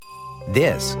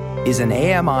This is an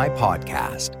AMI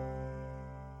podcast.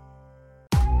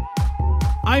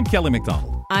 I'm Kelly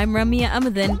McDonald. I'm Ramya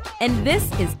Amadin, and this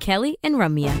is Kelly and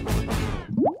Ramya.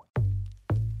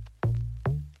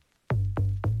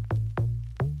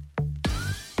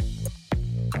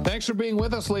 Thanks for being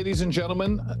with us, ladies and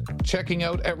gentlemen. Checking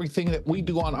out everything that we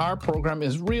do on our program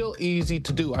is real easy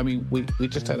to do. I mean, we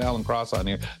just had Alan Cross on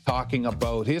here talking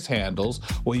about his handles.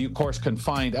 Well, you, of course, can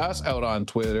find us out on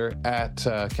Twitter at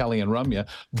Kelly and Ramya.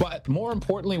 But more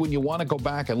importantly, when you want to go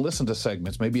back and listen to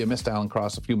segments, maybe you missed Alan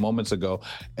Cross a few moments ago,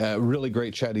 really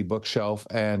great Chatty bookshelf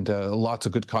and lots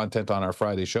of good content on our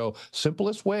Friday show.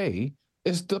 Simplest way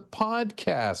is the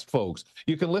podcast, folks.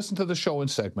 You can listen to the show in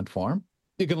segment form.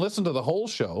 You can listen to the whole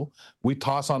show. We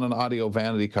toss on an audio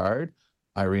vanity card.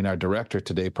 Irene, our director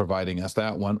today, providing us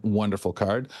that one wonderful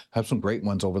card. Have some great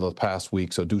ones over the past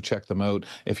week, so do check them out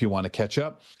if you want to catch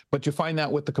up. But you find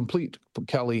that with the complete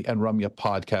Kelly and Ramya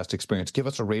podcast experience. Give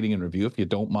us a rating and review if you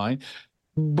don't mind.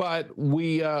 But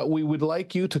we would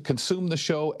like you to consume the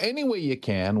show any way you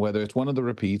can, whether it's one of the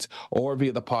repeats or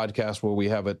via the podcast where we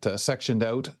have it sectioned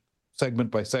out,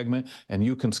 segment by segment, and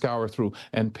you can scour through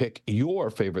and pick your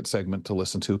favorite segment to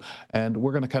listen to. And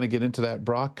we're going to kind of get into that,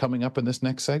 Brock, coming up in this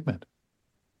next segment.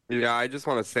 Yeah, I just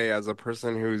want to say, as a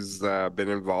person who's been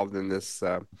involved in this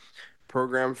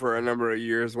program for a number of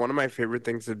years, one of my favorite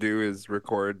things to do is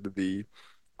record the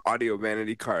audio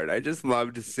vanity card. I just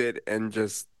love to sit and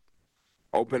just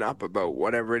open up about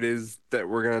whatever it is that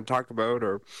we're going to talk about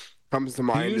or comes to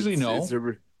mind. You usually know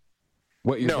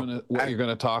what you're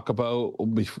gonna talk about,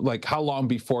 like how long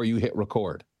before you hit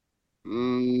record?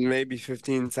 Maybe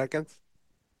 15 seconds.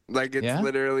 Like it's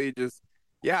literally just,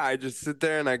 I just sit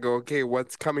there and I go, okay,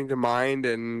 what's coming to mind?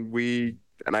 And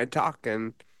I talk,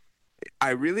 and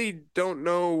I really don't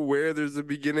know where there's a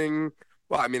beginning.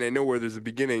 Well, I mean, I know where there's a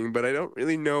beginning, but I don't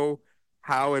really know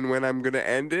how and when I'm gonna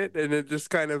end it. And it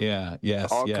just kind of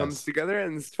comes together,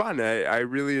 and it's fun. I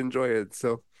really enjoy it.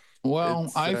 So.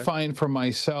 Well, I find for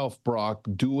myself, Brock,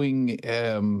 doing,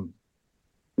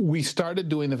 we started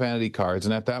doing the vanity cards,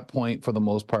 and at that point, for the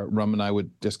most part, Rum and I would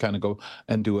just kind of go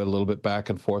and do it a little bit back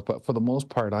and forth, but for the most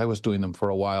part, I was doing them for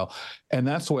a while, and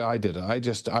that's the way I did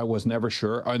it. I was never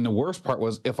sure, and the worst part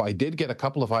was if I did get a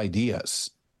couple of ideas,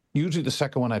 usually the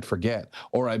second one I'd forget,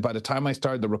 or by the time I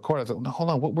started the record, I thought, no, hold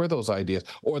on, what were those ideas?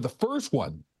 Or the first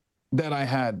one that I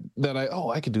had,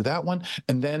 I could do that one,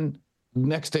 and then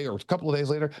next day or a couple of days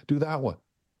later, do that one.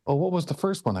 Oh, what was the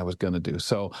first one I was going to do?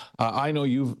 So I know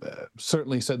you've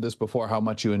certainly said this before, how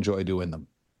much you enjoy doing them.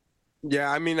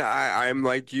 Yeah, I mean, I'm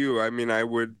like you. I mean,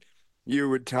 you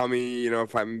would tell me,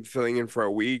 if I'm filling in for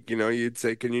a week, you'd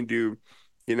say, can you do,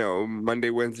 Monday,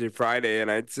 Wednesday, Friday? And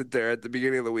I'd sit there at the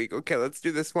beginning of the week. Okay, let's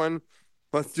do this one.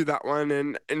 Let's do that one.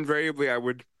 And invariably I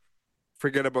would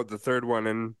forget about the third one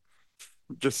and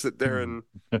just sit there and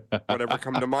whatever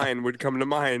come to mind would come to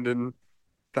mind. And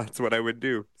that's what I would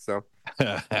do. So,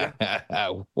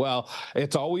 well,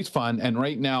 it's always fun. And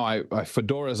right now,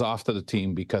 Fedora's off to the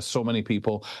team because so many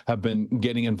people have been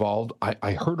getting involved.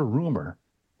 I heard a rumor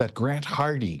that Grant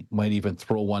Hardy might even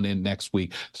throw one in next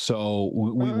week. So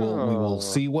we will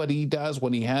see what he does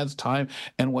when he has time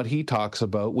and what he talks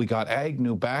about. We got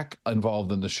Agnew back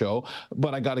involved in the show,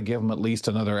 but I got to give him at least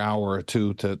another hour or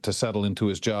two to settle into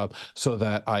his job so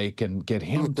that I can get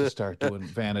him to start doing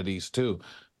vanities too,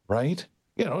 right?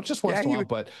 Just once in a while,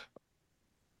 but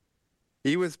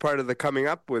he was part of the coming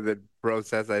up with it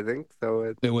process, I think.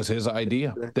 So it was his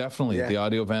idea. Definitely. Yeah. The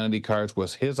audio vanity cards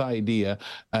was his idea,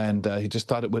 and he just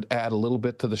thought it would add a little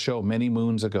bit to the show many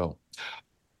moons ago.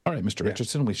 All right, Mr.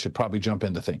 Richardson, we should probably jump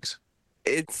into things.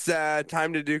 It's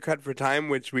time to do Cut for Time,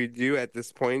 which we do at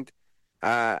this point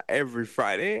every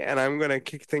Friday, and I'm going to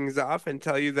kick things off and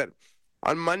tell you that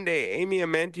on Monday, Amy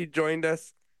Amanti joined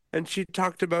us, and she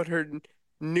talked about her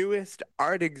newest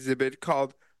art exhibit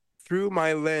called Through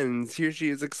My Lens. Here she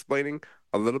is explaining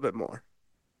a little bit more.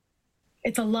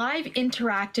 It's a live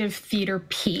interactive theater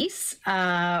piece.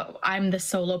 I'm the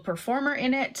solo performer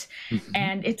in it,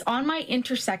 and it's on my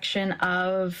intersection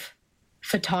of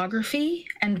photography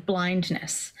and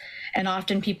blindness. And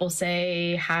often people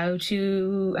say, how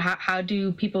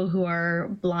do people who are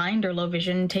blind or low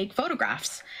vision take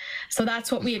photographs? So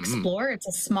that's what we explore. It's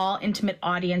a small, intimate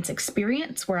audience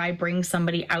experience where I bring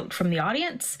somebody out from the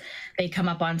audience. They come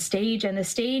up on stage, and the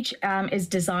stage is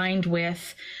designed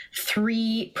with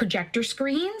 3 projector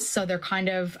screens. So they're kind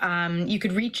of, you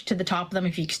could reach to the top of them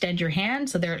if you extend your hand.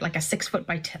 So they're like a 6 foot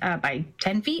by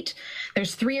 10 feet.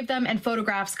 There's 3 of them, and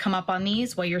photographs come up on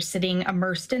these while you're sitting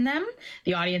immersed in them.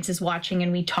 The audience is watching,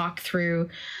 and we talk through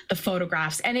the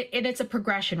photographs. And it's a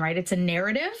progression, right? It's a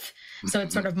narrative. So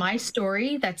it's sort of my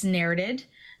story that's narrated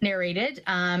narrated,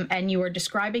 and you are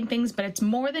describing things, but it's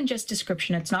more than just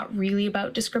description. It's not really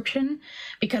about description,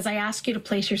 because I ask you to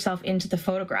place yourself into the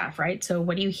photograph, right? So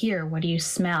what do you hear? What do you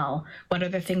smell? What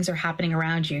other things are happening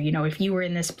around you? You know, if you were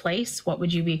in this place, what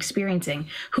would you be experiencing?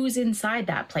 Who's inside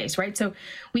that place, right? So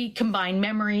we combine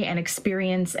memory and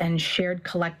experience and shared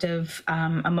collective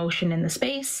emotion in the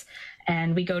space,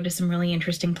 and we go to some really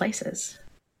interesting places.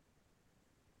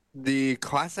 The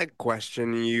classic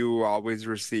question you always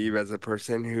receive as a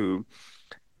person who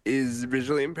is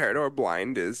visually impaired or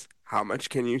blind is, how much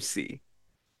can you see?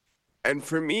 And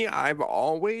for me, I've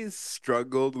always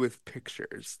struggled with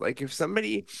pictures. Like if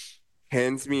somebody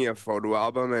hands me a photo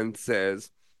album and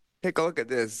says, take a look at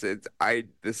this.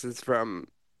 This is from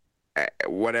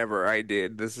whatever I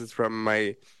did. This is from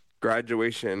my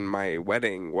graduation, my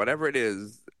wedding, whatever it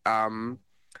is. I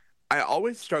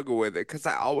always struggle with it because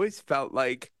I always felt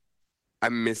like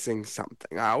I'm missing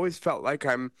something. I always felt like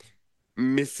I'm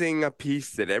missing a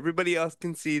piece that everybody else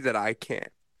can see that I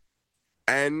can't.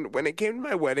 And when it came to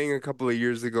my wedding a couple of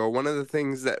years ago, one of the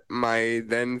things that my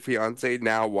then fiance,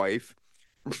 now wife,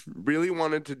 really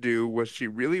wanted to do was she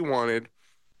really wanted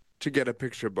to get a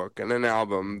picture book and an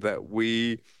album that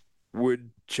we would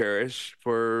cherish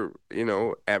for,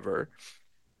 ever.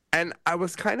 And I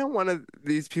was kind of one of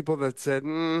these people that said,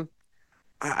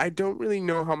 I don't really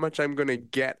know how much I'm going to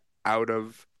get out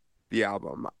of the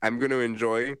album. I'm going to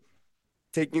enjoy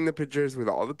taking the pictures with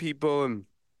all the people and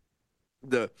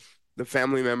the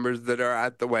family members that are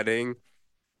at the wedding,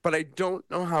 but I don't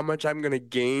know how much I'm going to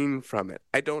gain from it.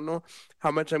 I don't know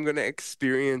how much I'm going to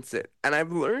experience it. And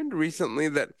I've learned recently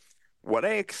that what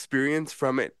I experience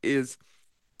from it is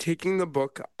taking the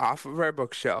book off of our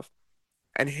bookshelf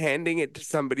and handing it to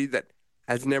somebody that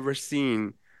has never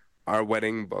seen our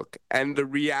wedding book. And the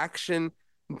reaction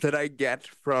that I get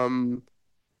from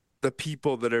the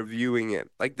people that are viewing it,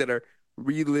 like that are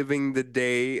reliving the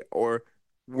day or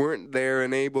weren't there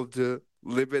and able to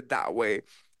live it that way.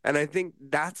 And I think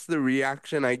that's the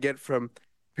reaction I get from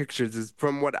pictures, is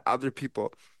from what other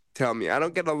people tell me. I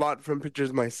don't get a lot from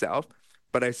pictures myself,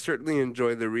 but I certainly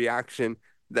enjoy the reaction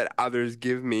that others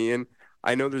give me. And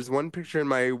I know there's one picture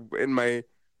in my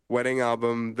wedding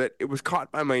album that it was caught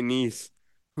by my niece,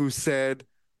 who said,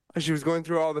 she was going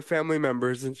through all the family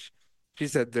members, and she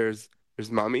said, there's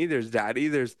mommy, there's daddy,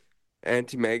 there's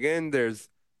Auntie Megan, there's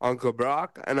Uncle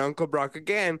Brock, and Uncle Brock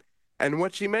again. And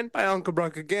what she meant by Uncle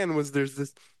Brock again was there's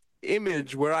this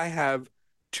image where I have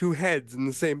two heads in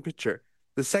the same picture.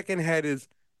 The second head is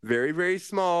very, very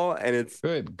small, and it's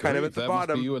kind of at the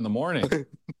bottom. Must be you in the morning.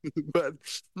 But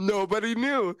nobody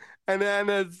knew. And then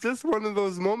it's just one of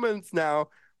those moments now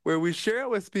where we share it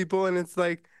with people, and it's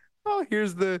like, oh,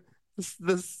 here's the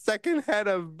second head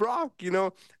of Brock,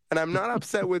 and I'm not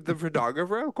upset with the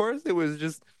photographer. Of course, it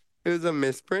was a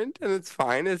misprint, and it's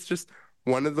fine. It's just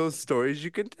one of those stories you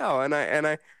can tell, and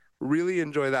I really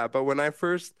enjoy that. But when I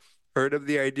first heard of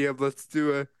the idea of let's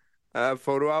do a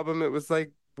photo album, it was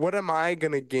like, what am I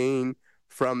gonna gain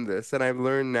from this? And I've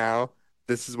learned now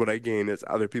this is what I gain, is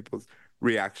other people's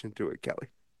reaction to it, Kelly.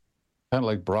 Kind of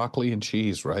like broccoli and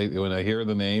cheese, right? When I hear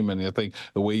the name and I think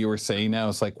the way you were saying now,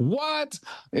 it's like, what?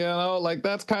 Like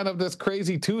that's kind of this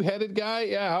crazy two-headed guy.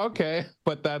 Yeah, okay.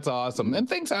 But that's awesome. And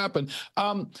things happen.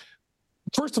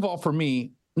 First of all, for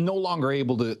me, no longer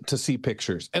able to see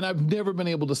pictures. And I've never been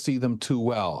able to see them too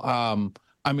well.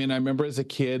 I remember as a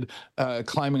kid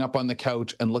climbing up on the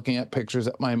couch and looking at pictures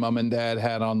that my mom and dad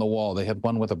had on the wall. They had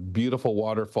one with a beautiful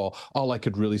waterfall. All I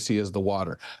could really see is the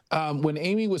water. When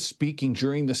Amy was speaking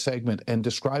during the segment and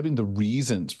describing the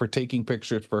reasons for taking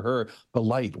pictures for her, the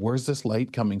light, where's this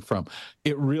light coming from?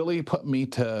 It really put me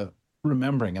to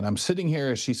remembering. And I'm sitting here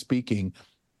as she's speaking,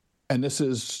 and this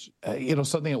is,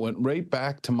 something that went right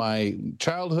back to my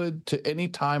childhood, to any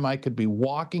time I could be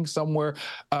walking somewhere,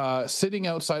 sitting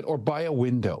outside or by a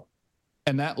window,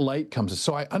 and that light comes.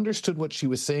 So I understood what she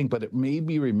was saying, but it made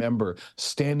me remember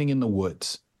standing in the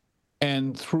woods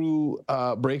and through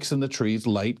breaks in the trees,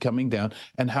 light coming down,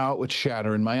 and how it would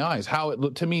shatter in my eyes, how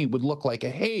it, to me, would look like a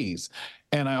haze.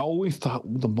 And I always thought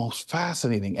the most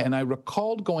fascinating. And I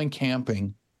recalled going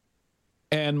camping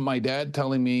and my dad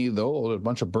telling me, though, there's a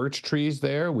bunch of birch trees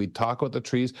there. We'd talk about the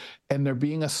trees, and there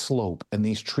being a slope, and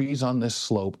these trees on this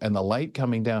slope, and the light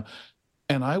coming down.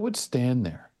 And I would stand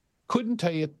there. Couldn't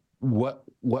tell you what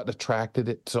attracted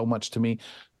it so much to me.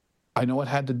 I know it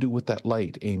had to do with that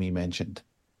light Amy mentioned.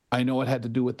 I know it had to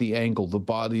do with the angle, the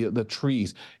body of the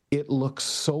trees. It looks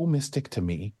so mystic to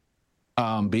me.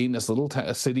 Being this little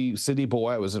city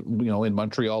boy, I was, in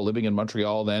Montreal, living in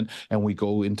Montreal then, and we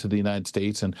go into the United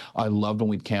States, and I loved when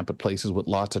we'd camp at places with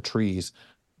lots of trees.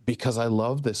 because I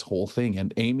love this whole thing.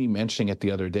 And Amy mentioning it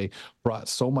the other day brought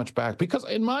so much back, because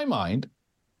in my mind,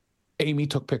 Amy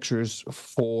took pictures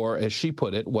for, as she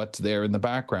put it, what's there in the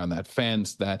background, that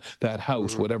fence, that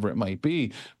house, whatever it might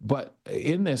be. But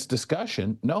in this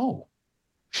discussion, no,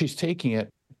 she's taking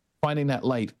it, finding that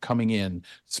light coming in,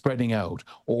 spreading out,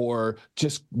 or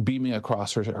just beaming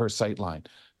across her sight line.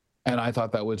 And I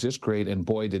thought that was just great. And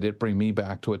boy, did it bring me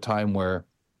back to a time where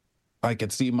I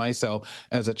could see myself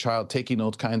as a child taking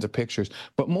those kinds of pictures.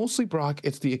 But mostly, Brock,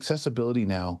 it's the accessibility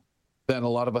now that a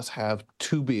lot of us have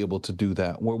to be able to do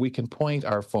that, where we can point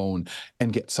our phone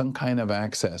and get some kind of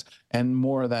access. And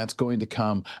more of that's going to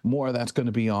come, more of that's going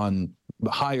to be on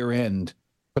higher end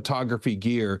photography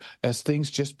gear as things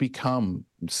just become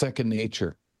second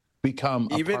nature, become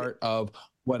a part of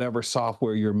whatever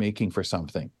software you're making for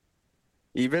something.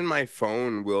 Even my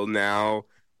phone will now,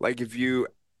 like, if you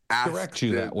ask direct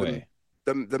you that way,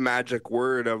 the magic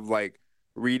word of like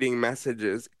reading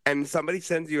messages, and somebody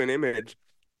sends you an image,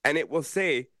 and it will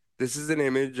say, this is an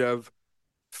image of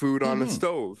food on a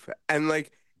stove. And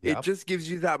like, it just gives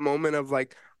you that moment of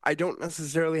like, I don't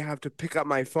necessarily have to pick up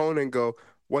my phone and go,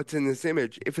 what's in this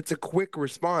image? If it's a quick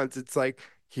response, it's like,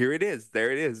 here it is,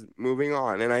 there it is, moving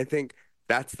on. And I think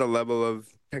that's the level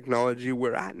of technology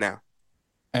we're at now.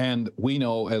 And we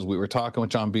know, as we were talking with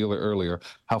John Beeler earlier,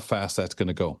 how fast that's going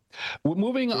to go. We're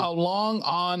moving along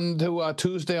on to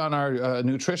Tuesday on our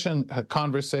nutrition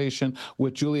conversation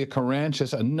with Julia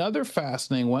Caranches. Another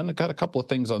fascinating one. I got a couple of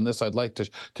things on this I'd like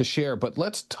to share, but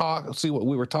let's see what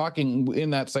we were talking in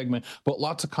that segment about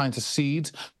lots of kinds of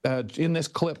seeds. In this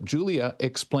clip, Julia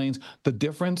explains the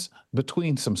difference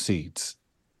between some seeds.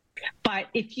 But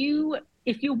if you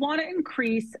want to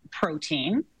increase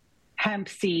protein, hemp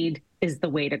seed is the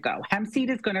way to go. Hemp seed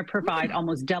is going to provide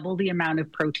almost double the amount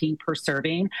of protein per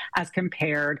serving as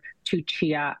compared to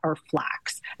chia or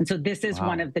flax. And so this is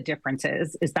one of the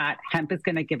differences, is that hemp is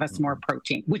going to give us more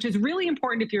protein, which is really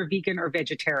important if you're vegan or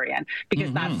vegetarian,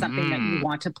 because that's something that you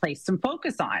want to place some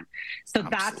focus on. So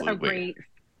that's a great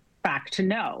fact to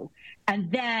know.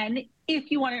 And then if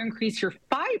you want to increase your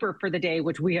fiber for the day,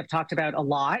 which we have talked about a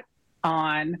lot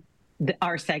on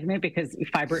our segment, because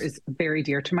fiber is very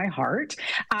dear to my heart.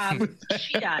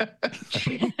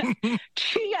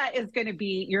 Chia is going to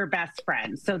be your best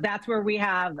friend. So that's where we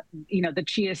have, the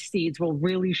chia seeds will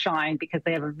really shine because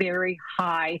they have a very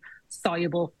high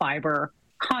soluble fiber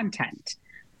content.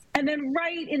 And then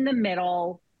right in the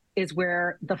middle is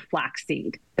where the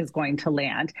flaxseed is going to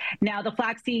land. Now, the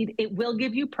flaxseed, it will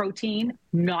give you protein,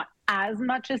 not as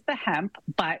much as the hemp,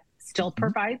 but still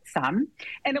provide some,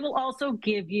 and it will also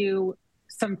give you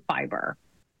some fiber.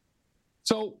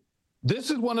 So this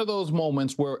is one of those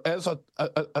moments where, as a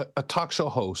talk show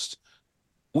host,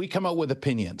 we come out with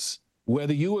opinions.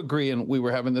 Whether you agree, and we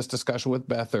were having this discussion with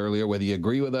Beth earlier, whether you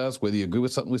agree with us, whether you agree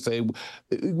with something we say,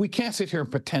 we can't sit here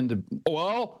and pretend to,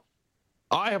 well,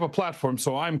 I have a platform,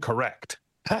 so I'm correct.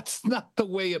 That's not the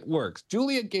way it works.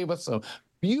 Julia gave us some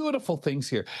beautiful things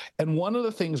here. And one of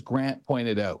the things Grant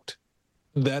pointed out,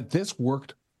 that this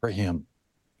worked for him.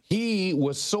 He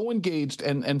was so engaged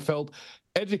and felt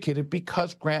educated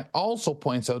because Grant also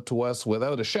points out to us,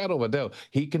 without a shadow of a doubt,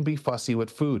 he can be fussy with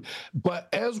food. But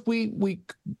as we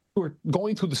were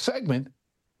going through the segment,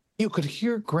 you could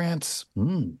hear Grant's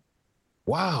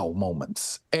wow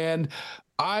moments. And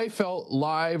I felt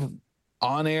live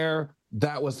on air,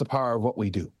 that was the power of what we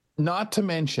do. Not to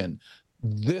mention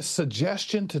this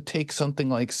suggestion to take something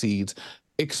like seeds,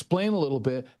 explain a little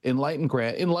bit, enlighten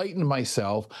Grant, enlighten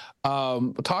myself,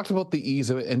 talked about the ease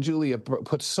of it, and Julia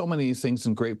put so many things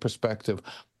in great perspective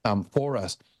for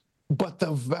us. But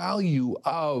the value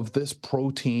of this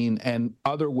protein and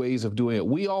other ways of doing it,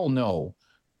 we all know.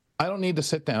 I don't need to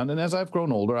sit down, and as I've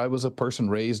grown older, I was a person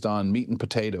raised on meat and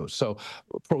potatoes, so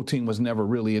protein was never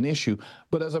really an issue.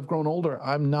 But as I've grown older,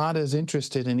 I'm not as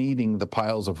interested in eating the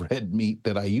piles of red meat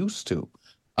that I used to.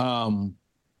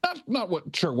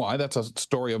 Not sure why. That's a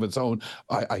story of its own,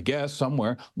 I guess,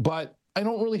 somewhere. But I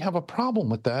don't really have a problem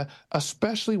with that,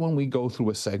 especially when we go through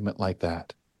a segment like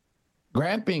that.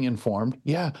 Grant being informed,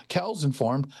 yeah, Kel's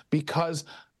informed, because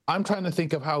I'm trying to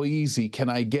think of how easy can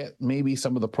I get maybe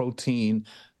some of the protein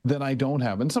that I don't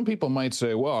have. And some people might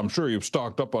say, well, I'm sure you've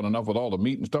stocked up on enough with all the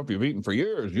meat and stuff you've eaten for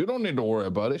years. You don't need to worry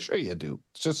about it. Sure you do.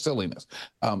 It's just silliness.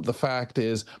 The fact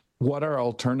is, what are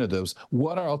alternatives?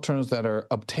 What are alternatives that are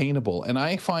obtainable? And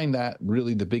I find that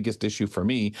really the biggest issue for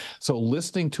me. So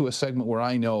listening to a segment where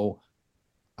I know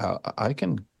I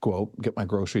can go out, get my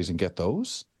groceries and get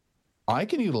those. I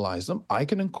can utilize them. I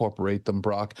can incorporate them,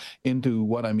 Brock, into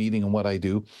what I'm eating and what I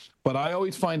do. But I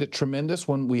always find it tremendous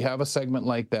when we have a segment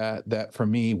like that, that for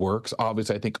me works.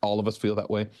 Obviously, I think all of us feel that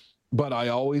way. but I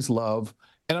always love,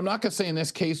 and I'm not going to say in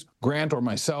this case, Grant or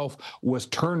myself was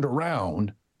turned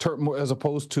around as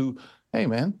opposed to, hey,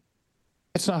 man,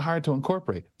 it's not hard to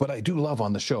incorporate. But I do love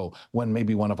on the show when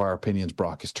maybe one of our opinions,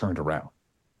 Brock, is turned around.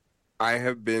 I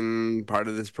have been part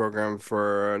of this program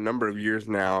for a number of years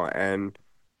now, and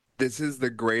this is the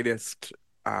greatest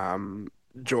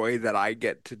joy that I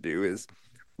get to do, is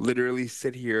literally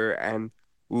sit here and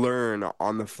learn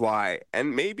on the fly,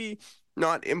 and maybe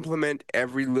not implement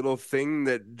every little thing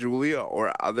that Julia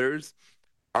or others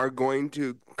are going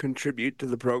to contribute to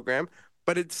the program,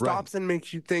 but it stops and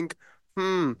makes you think,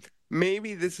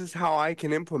 maybe this is how I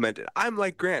can implement it. I'm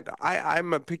like Grant.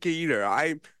 I'm a picky eater.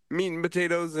 I meat and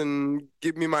potatoes and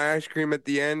give me my ice cream at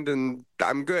the end and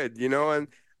I'm good, and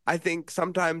I think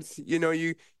sometimes,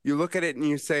 you look at it and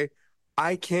you say,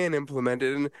 I can implement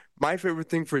it. And my favorite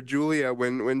thing for Julia,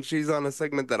 when she's on a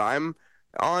segment that I'm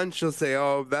on, she'll say,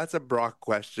 oh, that's a Brock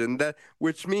question,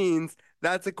 which means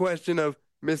that's a question of,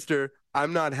 Mr.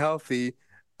 I'm not healthy.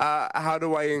 How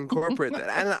do I incorporate that?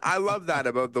 And I love that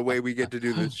about the way we get to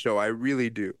do this show. I really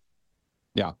do.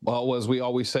 Yeah. Well, as we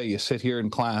always say, you sit here in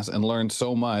class and learn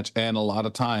so much. And a lot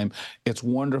of time, it's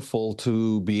wonderful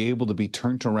to be able to be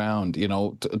turned around,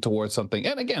 towards something.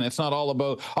 And again, it's not all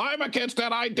about, I'm against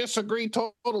that, I disagree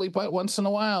totally. But once in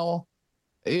a while,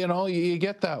 you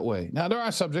get that way. Now, there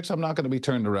are subjects I'm not going to be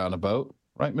turned around about.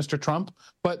 Right, Mr. Trump?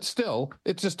 But still,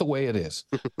 it's just the way it is.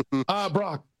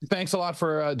 Brock, thanks a lot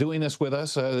for doing this with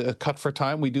us. Cut for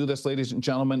Time. We do this, ladies and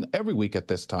gentlemen, every week at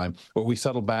this time, where we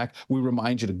settle back. We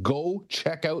remind you to go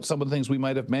check out some of the things we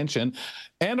might have mentioned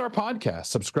and our podcast.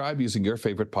 Subscribe using your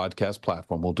favorite podcast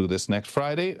platform. We'll do this next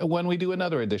Friday when we do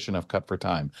another edition of Cut for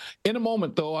Time. In a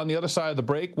moment, though, on the other side of the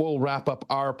break, we'll wrap up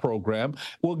our program.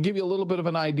 We'll give you a little bit of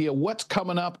an idea what's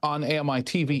coming up on AMI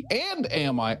TV and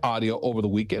AMI Audio over the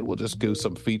weekend. We'll just do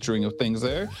some featuring of things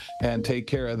there and take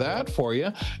care of that for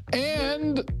you,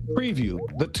 and preview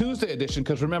the Tuesday edition,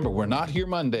 because remember, we're not here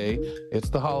Monday, it's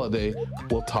the holiday.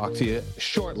 We'll talk to you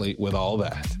shortly with all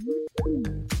that.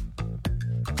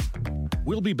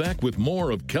 We'll be back with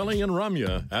more of Kelly and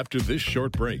Ramya after this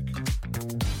short break.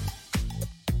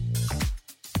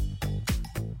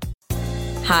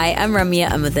 Hi, I'm Ramya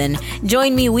Amadin.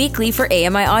 Join me weekly for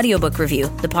AMI Audiobook Review,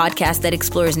 the podcast that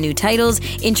explores new titles,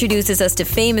 introduces us to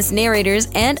famous narrators,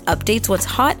 and updates what's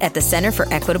hot at the Center for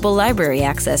Equitable Library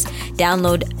Access.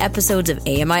 Download episodes of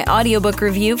AMI Audiobook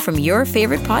Review from your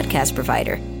favorite podcast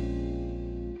provider.